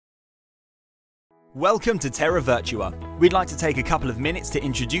Welcome to Terra Virtua. We'd like to take a couple of minutes to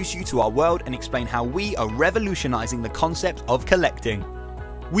introduce you to our world and explain how we are revolutionizing the concept of collecting.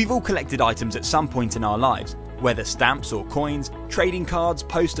 We've all collected items at some point in our lives, whether stamps or coins, trading cards,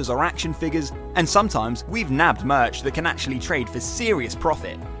 posters or action figures, and sometimes we've nabbed merch that can actually trade for serious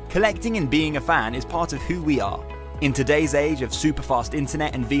profit. Collecting and being a fan is part of who we are. In today's age of super fast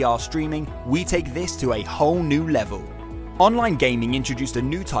internet and VR streaming, we take this to a whole new level. Online gaming introduced a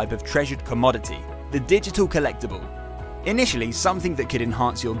new type of treasured commodity, the digital collectible. Initially something that could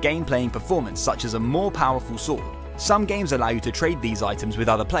enhance your game-playing performance, such as a more powerful sword, some games allow you to trade these items with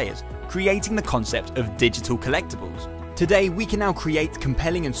other players, creating the concept of digital collectibles. Today we can now create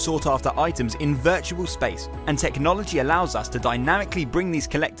compelling and sought-after items in virtual space, and technology allows us to dynamically bring these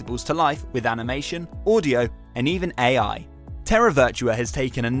collectibles to life with animation, audio, and even AI. Terra Virtua has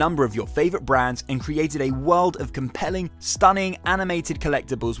taken a number of your favourite brands and created a world of compelling, stunning, animated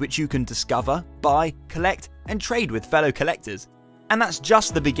collectibles which you can discover, buy, collect, and trade with fellow collectors. And that's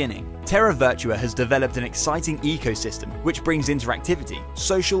just the beginning. Terra Virtua has developed an exciting ecosystem which brings interactivity,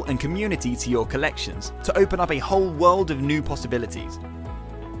 social, and community to your collections to open up a whole world of new possibilities.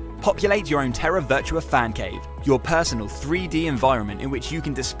 Populate your own Terra Virtua fan cave, your personal 3D environment in which you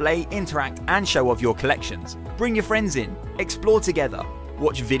can display, interact, and show off your collections. Bring your friends in, explore together,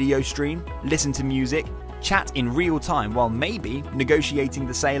 watch video stream, listen to music, chat in real time while maybe negotiating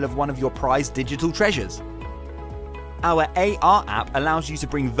the sale of one of your prized digital treasures. Our AR app allows you to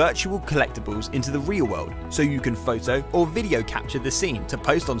bring virtual collectibles into the real world, so you can photo or video capture the scene to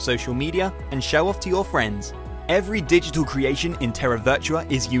post on social media and show off to your friends. Every digital creation in Terra Virtua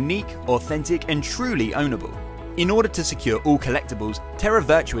is unique, authentic, and truly ownable. In order to secure all collectibles, Terra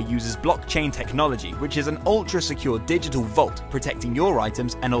Virtua uses blockchain technology, which is an ultra-secure digital vault protecting your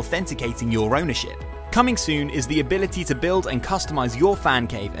items and authenticating your ownership. Coming soon is the ability to build and customize your fan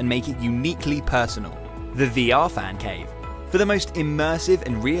cave and make it uniquely personal. The VR Fan Cave, for the most immersive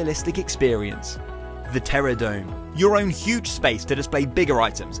and realistic experience. The Terra Dome, your own huge space to display bigger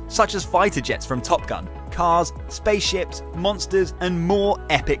items, such as fighter jets from Top Gun, cars, spaceships, monsters, and more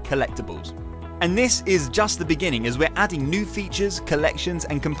epic collectibles. And this is just the beginning, as we're adding new features, collections,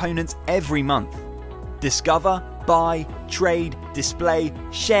 and components every month. Discover, buy, trade, display,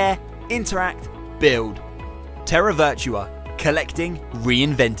 share, interact, build. Terra Virtua, collecting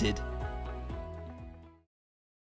reinvented.